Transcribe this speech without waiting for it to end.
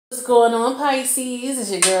going on, Pisces?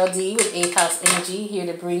 It's your girl D with 8th House Energy, here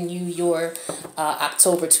to bring you your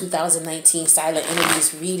October 2019 Silent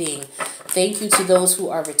Enemies reading. Thank you to those who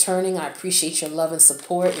are returning. I appreciate your love and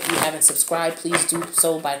support. If you haven't subscribed, please do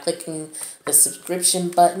so by clicking the subscription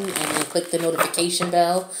button and then click the notification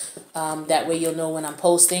bell. That way you'll know when I'm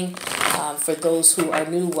posting. For those who are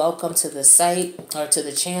new, welcome to the site or to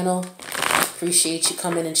the channel. Appreciate you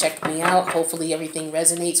coming and checking me out. Hopefully everything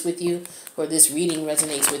resonates with you, or this reading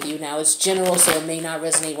resonates with you. Now, it's general, so it may not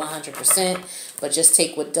resonate 100%, but just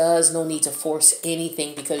take what does. No need to force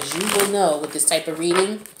anything, because you will know with this type of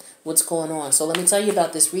reading what's going on. So let me tell you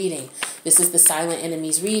about this reading. This is the Silent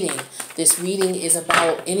Enemies reading. This reading is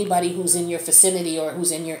about anybody who's in your vicinity or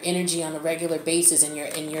who's in your energy on a regular basis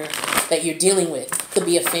that you're dealing with. Could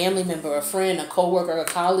be a family member, a friend, a coworker, a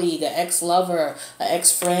colleague, an ex-lover, an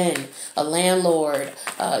ex-friend, a landlord,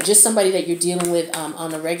 just somebody that you're dealing with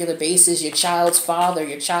on a regular basis, your child's father,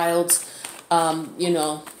 your child's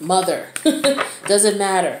mother. Doesn't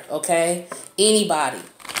matter, okay? Anybody.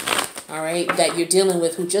 All right, that you're dealing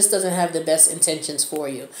with who just doesn't have the best intentions for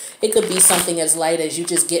you. It could be something as light as you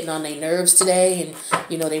just getting on their nerves today and,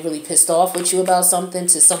 they really pissed off with you about something,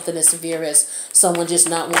 to something as severe as someone just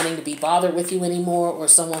not wanting to be bothered with you anymore, or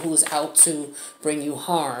someone who's out to bring you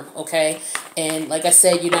harm, okay? And like I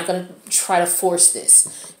said, you're not going to try to force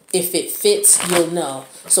this. If it fits, you'll know.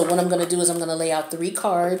 So what I'm going to do is I'm going to lay out 3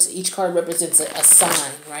 cards. Each card represents a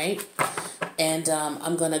sign, right? And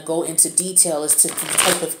I'm going to go into detail as to the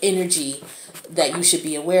type of energy that you should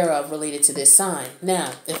be aware of related to this sign.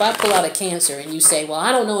 Now, if I pull out a Cancer and you say, well,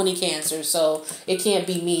 I don't know any Cancer, so it can't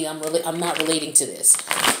be me. I'm not relating to this.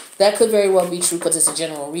 That could very well be true because it's a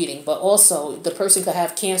general reading. But also, the person could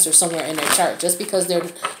have Cancer somewhere in their chart. Just because they're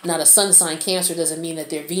not a sun sign Cancer doesn't mean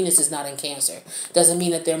that their Venus is not in Cancer. Doesn't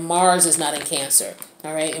mean that their Mars is not in Cancer.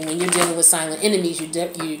 All right? And when you're dealing with silent enemies,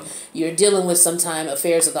 you're dealing with sometimes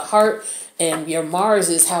affairs of the heart. And your Mars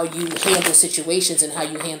is how you handle situations and how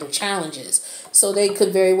you handle challenges. So they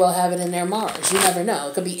could very well have it in their Mars. You never know.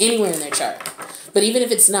 It could be anywhere in their chart. But even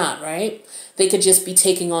if it's not, right, they could just be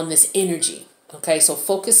taking on this energy. Okay, so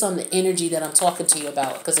focus on the energy that I'm talking to you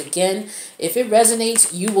about. Because again, if it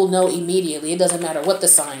resonates, you will know immediately. It doesn't matter what the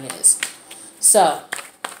sign is. So,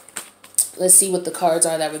 let's see what the cards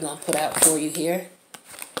are that we're going to put out for you here.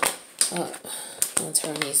 I'm going to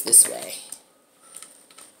turn these this way.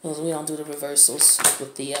 Because we don't do the reversals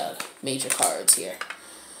with the major cards here.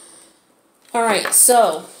 Alright,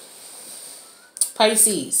 so,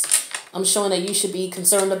 Pisces, I'm showing that you should be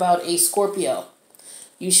concerned about a Scorpio.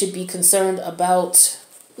 You should be concerned about,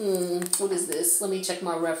 what is this? Let me check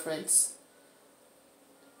my reference.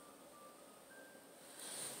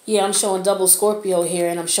 Yeah, I'm showing double Scorpio here,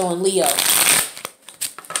 and I'm showing Leo.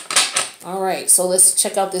 Alright, so let's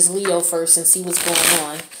check out this Leo first and see what's going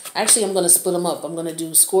on. Actually, I'm going to split them up. I'm going to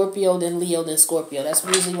do Scorpio, then Leo, then Scorpio. That's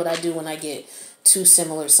usually what I do when I get 2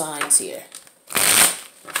 similar signs here.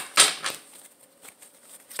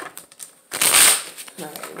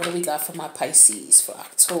 Alright, what do we got for my Pisces for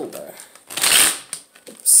October?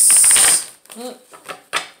 Oops.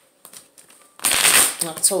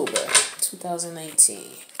 October 2019.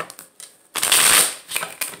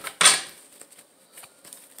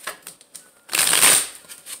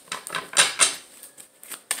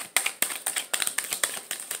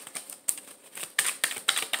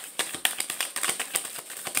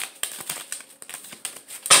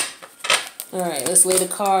 Alright, let's lay the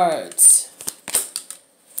cards.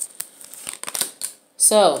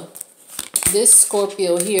 So, this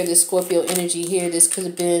Scorpio here, this Scorpio energy here, this could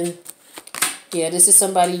have been, this is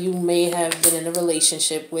somebody you may have been in a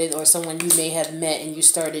relationship with, or someone you may have met and you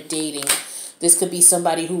started dating. This could be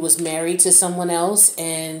somebody who was married to someone else,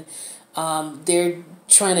 and they're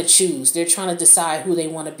trying to choose. They're trying to decide who they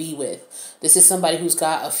want to be with. This is somebody who's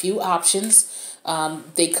got a few options.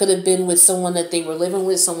 They could have been with someone that they were living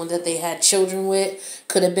with, someone that they had children with.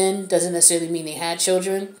 Could have been, doesn't necessarily mean they had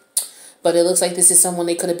children. But it looks like this is someone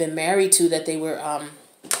they could have been married to that they were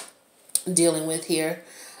dealing with here.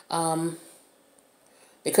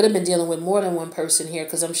 They could have been dealing with more than one person here,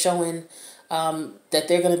 because I'm showing that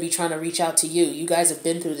they're going to be trying to reach out to you. You guys have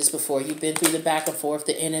been through this before. You've been through the back and forth,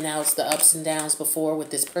 the in and outs, the ups and downs before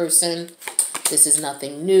with this person. This is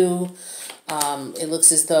nothing new. It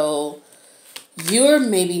looks as though you're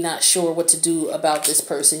maybe not sure what to do about this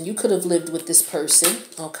person. You could have lived with this person,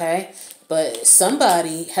 okay? But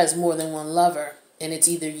somebody has more than one lover, and it's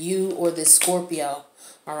either you or this Scorpio,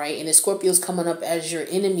 all right? And the Scorpio's coming up as your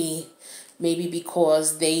enemy, maybe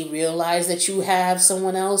because they realize that you have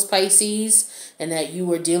someone else, Pisces, and that you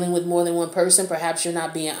are dealing with more than one person. Perhaps you're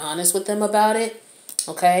not being honest with them about it,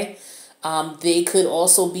 okay? They could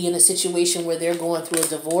also be in a situation where they're going through a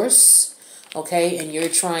divorce, okay, and you're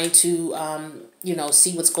trying to, you know,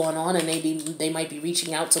 see what's going on, and they might be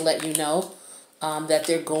reaching out to let you know that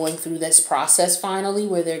they're going through this process finally,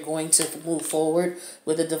 where they're going to move forward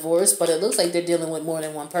with a divorce. But it looks like they're dealing with more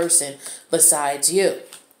than one person besides you,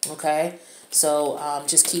 okay? So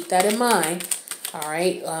just keep that in mind. All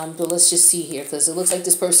right, but let's just see here, because it looks like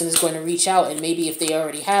this person is going to reach out, and maybe if they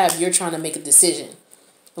already have, you're trying to make a decision.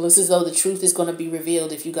 It looks as though the truth is going to be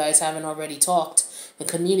revealed if you guys haven't already talked and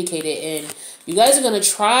communicated, and you guys are going to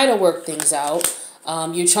try to work things out.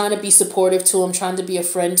 You're trying to be supportive to him, trying to be a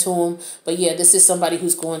friend to him, but yeah, this is somebody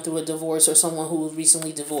who's going through a divorce or someone who was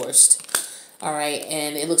recently divorced. All right,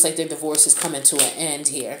 and it looks like their divorce is coming to an end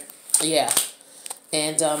here. Yeah,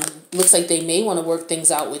 and looks like they may want to work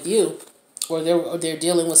things out with you. Or they're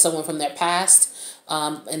dealing with someone from their past,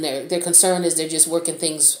 and their concern is they're just working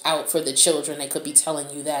things out for the children. They could be telling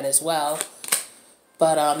you that as well.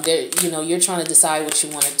 But you're trying to decide what you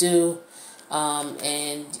want to do,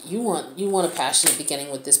 and you want a passionate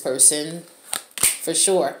beginning with this person, for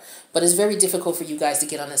sure. But it's very difficult for you guys to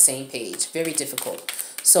get on the same page. Very difficult.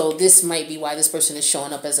 So this might be why this person is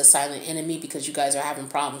showing up as a silent enemy, because you guys are having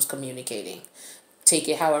problems communicating. Take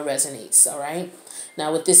it how it resonates. All right.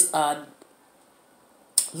 Now with this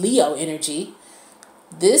Leo energy,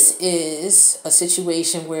 this is a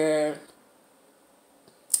situation where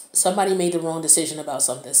somebody made the wrong decision about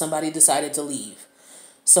something. Somebody decided to leave.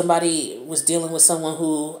 Somebody was dealing with someone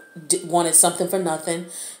who wanted something for nothing.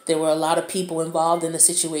 There were a lot of people involved in the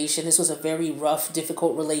situation. This was a very rough,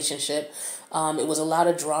 difficult relationship. It was a lot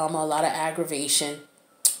of drama, a lot of aggravation.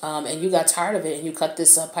 And you got tired of it, and you cut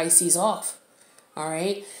this Pisces off. All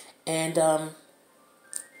right? And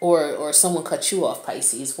or someone cut you off,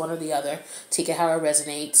 Pisces, one or the other. Take it how it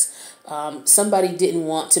resonates. Somebody didn't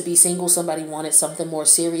want to be single. Somebody wanted something more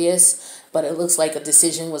serious, but it looks like a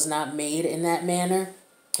decision was not made in that manner.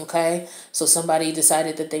 Okay, so somebody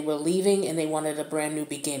decided that they were leaving and they wanted a brand new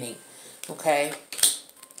beginning. Okay,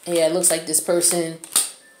 yeah, it looks like this person,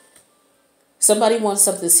 somebody wants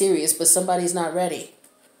something serious, but somebody's not ready.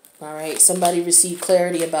 All right, somebody received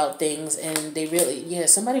clarity about things, and they really,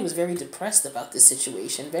 somebody was very depressed about this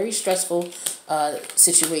situation. Very stressful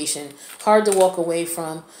situation. Hard to walk away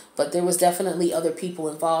from, but there was definitely other people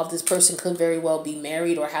involved. This person could very well be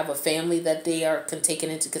married or have a family that they are taking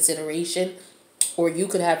into consideration. Or you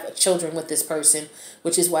could have children with this person,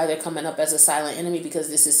 which is why they're coming up as a silent enemy, because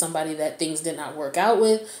this is somebody that things did not work out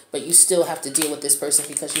with, but you still have to deal with this person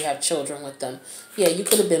because you have children with them. Yeah, you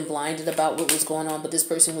could have been blinded about what was going on, but this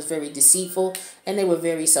person was very deceitful, and they were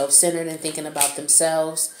very self-centered and thinking about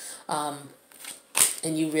themselves.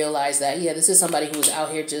 And you realize that, this is somebody who was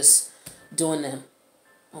out here just doing them,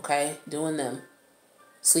 okay? Doing them.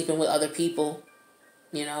 Sleeping with other people,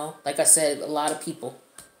 like I said, a lot of people.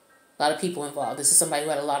 A lot of people involved. This is somebody who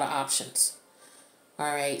had a lot of options.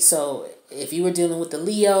 All right, so if you were dealing with the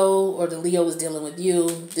Leo or the Leo was dealing with you,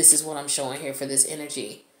 this is what I'm showing here for this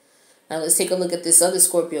energy. Now let's take a look at this other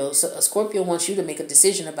Scorpio. So a Scorpio wants you to make a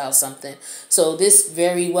decision about something. So this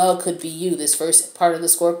very well could be you. This first part of the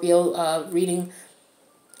Scorpio reading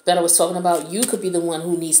that I was talking about, you could be the one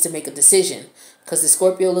who needs to make a decision, because the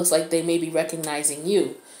Scorpio looks like they may be recognizing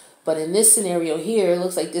you. But in this scenario here, it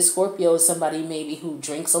looks like this Scorpio is somebody maybe who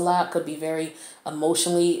drinks a lot, could be very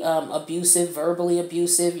emotionally abusive, verbally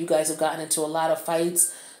abusive. You guys have gotten into a lot of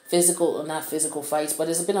fights, not physical fights, but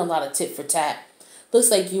there's been a lot of tit for tat.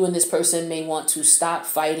 Looks like you and this person may want to stop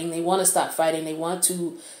fighting. They want to stop fighting. They want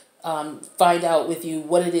to find out with you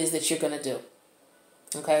what it is that you're going to do.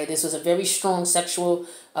 Okay, this was a very strong sexual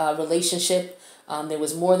relationship. There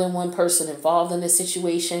was more than one person involved in this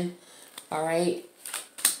situation. All right.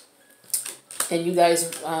 And you guys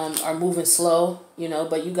are moving slow,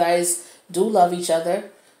 but you guys do love each other.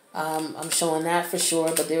 I'm showing that for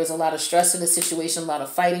sure. But there was a lot of stress in the situation, a lot of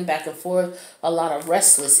fighting back and forth, a lot of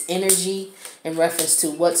restless energy in reference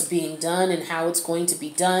to what's being done and how it's going to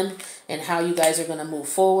be done and how you guys are going to move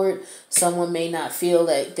forward. Someone may not feel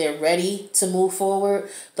that they're ready to move forward,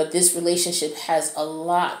 but this relationship has a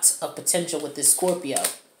lot of potential with this Scorpio.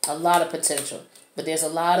 A lot of potential. But there's a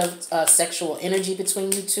lot of sexual energy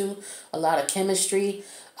between you two, a lot of chemistry.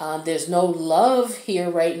 There's no love here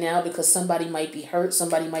right now because somebody might be hurt.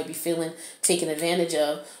 Somebody might be feeling taken advantage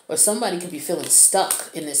of, or somebody could be feeling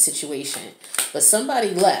stuck in this situation. But somebody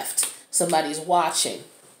left. Somebody's watching.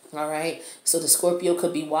 All right. So the Scorpio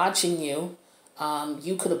could be watching you.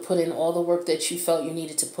 You could have put in all the work that you felt you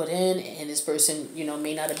needed to put in, and this person,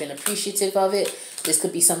 may not have been appreciative of it. This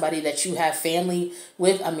could be somebody that you have family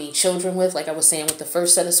with, children with, like I was saying with the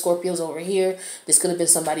first set of Scorpios over here. This could have been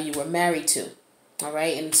somebody you were married to, All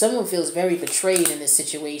right. And someone feels very betrayed in this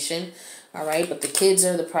situation. All right. But the kids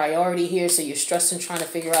are the priority here. So you're stressing trying to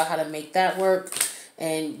figure out how to make that work.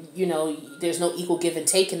 And, you know, there's no equal give and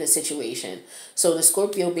take in this situation. So the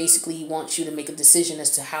Scorpio basically wants you to make a decision as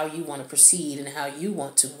to how you want to proceed and how you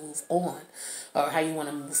want to move on or how you want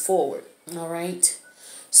to move forward. All right.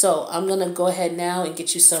 So I'm going to go ahead now and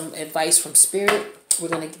get you some advice from Spirit. We're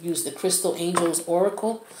going to use the Crystal Angels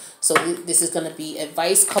Oracle. So this is going to be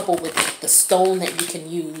advice coupled with the stone that you can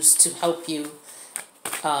use to help you,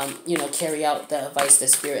 you know, carry out the advice that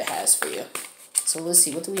Spirit has for you. So let's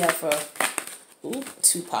see. What do we have for... Ooh,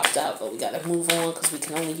 2 popped out, but we got to move on because we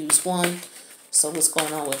can only use 1. So what's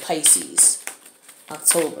going on with Pisces?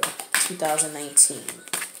 October 2019.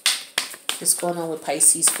 What's going on with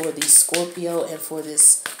Pisces for the Scorpio and for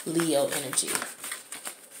this Leo energy?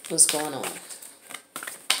 What's going on?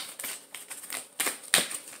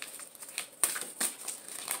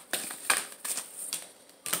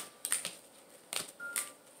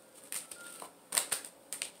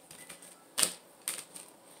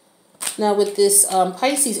 Now with this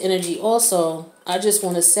Pisces energy also, I just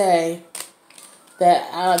want to say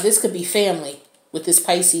that this could be family with this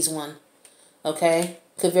Pisces one. Okay?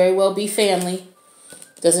 Could very well be family.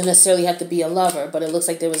 Doesn't necessarily have to be a lover, but it looks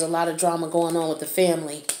like there was a lot of drama going on with the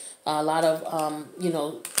family. A lot of, you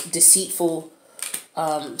know, deceitful,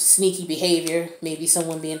 sneaky behavior. Maybe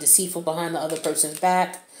someone being deceitful behind the other person's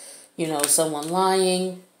back. You know, someone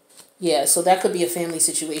lying. Yeah, so that could be a family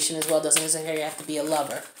situation as well. Doesn't necessarily have to be a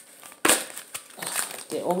lover.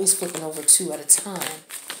 They're always flipping over 2 at a time.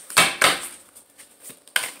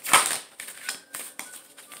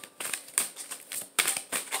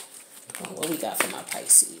 Oh, what we got for my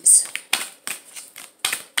Pisces?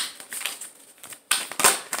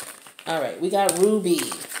 All right, we got Ruby.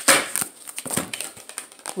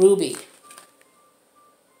 Ruby.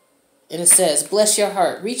 And it says, bless your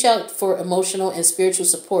heart. Reach out for emotional and spiritual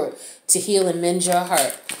support to heal and mend your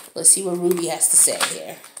heart. Let's see what Ruby has to say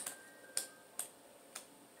here.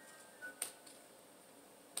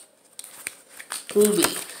 Ruby.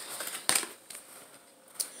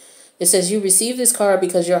 It says, you receive this card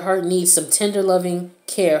because your heart needs some tender, loving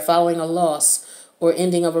care following a loss or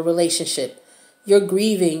ending of a relationship. You're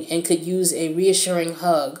grieving and could use a reassuring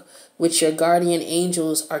hug, which your guardian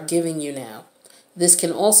angels are giving you now. This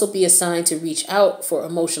can also be a sign to reach out for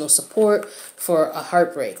emotional support for a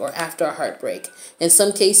heartbreak or after a heartbreak. In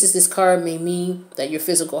some cases, this card may mean that your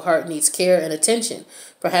physical heart needs care and attention.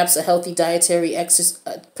 Perhaps a healthy dietary a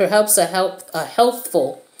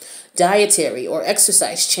healthful dietary or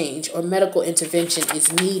exercise change or medical intervention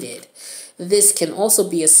is needed. This can also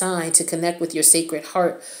be a sign to connect with your sacred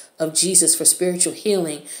heart of Jesus for spiritual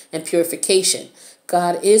healing and purification.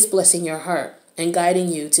 God is blessing your heart and guiding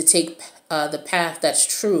you to take the path that's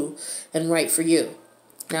true and right for you.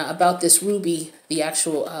 Now, about this ruby, the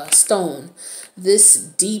actual stone, this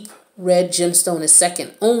deep red gemstone is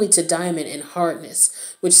second only to diamond in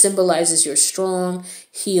hardness, which symbolizes your strong,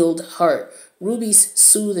 healed heart. Rubies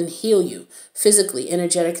soothe and heal you physically,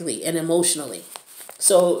 energetically, and emotionally.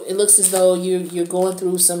 So it looks as though you're going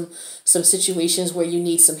through some situations where you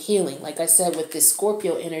need some healing. Like I said, with this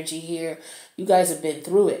Scorpio energy here, you guys have been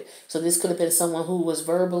through it. So this could have been someone who was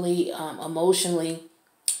verbally, emotionally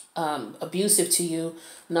abusive to you,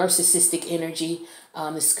 narcissistic energy.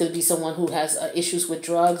 This could be someone who has issues with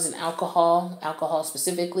drugs and alcohol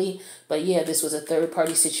specifically. But yeah, this was a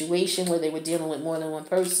third-party situation where they were dealing with more than one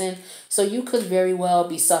person. So you could very well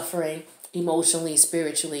be suffering emotionally,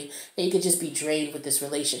 spiritually, and you could just be drained with this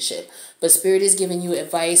relationship. But Spirit is giving you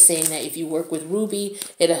advice saying that if you work with Ruby,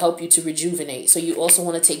 it'll help you to rejuvenate. So you also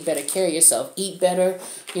want to take better care of yourself, eat better,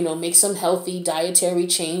 make some healthy dietary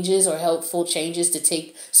changes or helpful changes to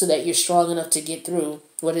take so that you're strong enough to get through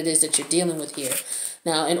what it is that you're dealing with here.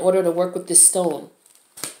 Now, in order to work with this stone,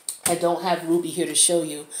 I don't have Ruby here to show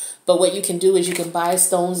you, but what you can do is you can buy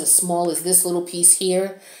stones as small as this little piece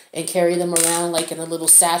here and carry them around like in a little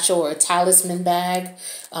satchel or a talisman bag.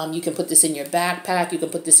 You can put this in your backpack. You can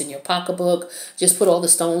put this in your pocketbook. Just put all the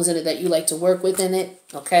stones in it that you like to work with in it,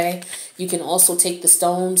 okay? You can also take the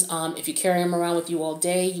stones, if you carry them around with you all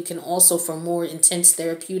day, you can also, for more intense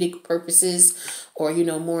therapeutic purposes or,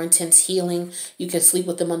 more intense healing, you can sleep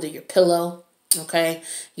with them under your pillow. Okay,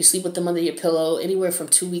 you sleep with them under your pillow anywhere from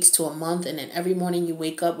 2 weeks to a month, and then every morning you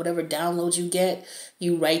wake up, whatever downloads you get,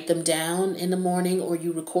 you write them down in the morning or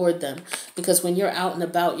you record them. Because when you're out and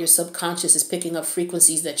about, your subconscious is picking up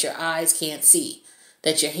frequencies that your eyes can't see,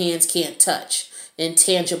 that your hands can't touch.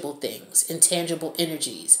 intangible things, intangible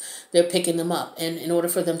energies. They're picking them up. And in order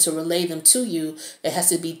for them to relay them to you, it has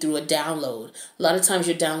to be through a download. A lot of times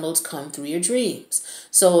your downloads come through your dreams.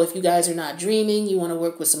 So if you guys are not dreaming, you want to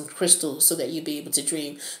work with some crystals so that you be able to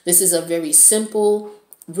dream. This is a very simple,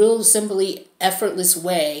 real simply effortless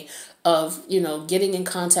way of, getting in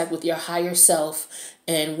contact with your higher self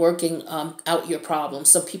and working out your problems.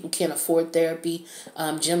 Some people can't afford therapy.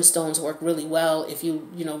 Gemstones work really well if you,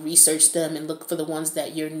 research them and look for the ones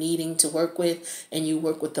that you're needing to work with, and you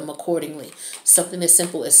work with them accordingly. Something as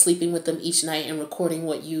simple as sleeping with them each night and recording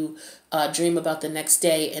what you dream about the next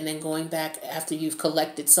day, and then going back after you've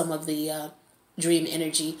collected some of the dream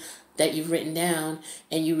energy that you've written down,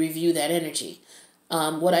 and you review that energy.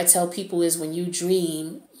 What I tell people is when you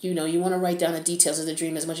dream, you want to write down the details of the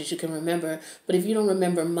dream as much as you can remember. But if you don't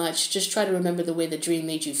remember much, just try to remember the way the dream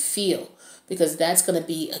made you feel, because that's going to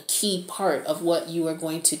be a key part of what you are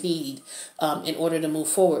going to need in order to move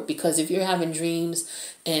forward. Because if you're having dreams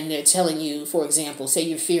and they're telling you, for example, say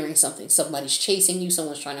you're fearing something, somebody's chasing you,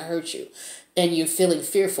 someone's trying to hurt you, and you're feeling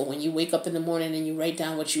fearful, when you wake up in the morning and you write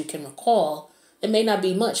down what you can recall, it may not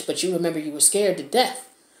be much, but you remember you were scared to death.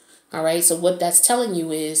 All right, so what that's telling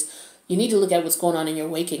you is you need to look at what's going on in your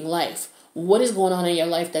waking life. What is going on in your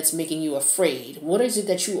life that's making you afraid? What is it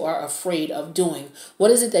that you are afraid of doing?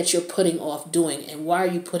 What is it that you're putting off doing? And why are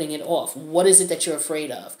you putting it off? What is it that you're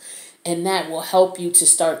afraid of? And that will help you to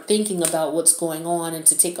start thinking about what's going on and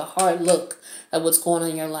to take a hard look at what's going on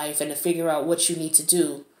in your life and to figure out what you need to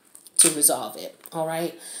do to resolve it. All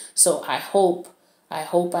right, so I hope,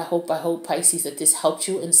 Pisces, that this helped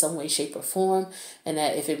you in some way, shape, or form. And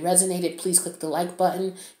that if it resonated, please click the like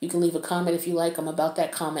button. You can leave a comment if you like. I'm about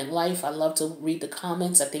that comment life. I love to read the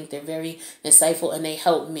comments. I think they're very insightful and they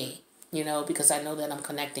help me, because I know that I'm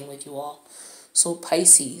connecting with you all. So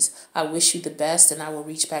Pisces, I wish you the best, and I will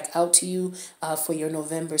reach back out to you for your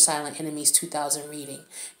November Silent Enemies 2000 reading.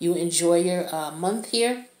 You enjoy your month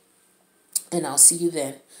here, and I'll see you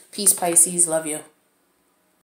then. Peace, Pisces. Love you.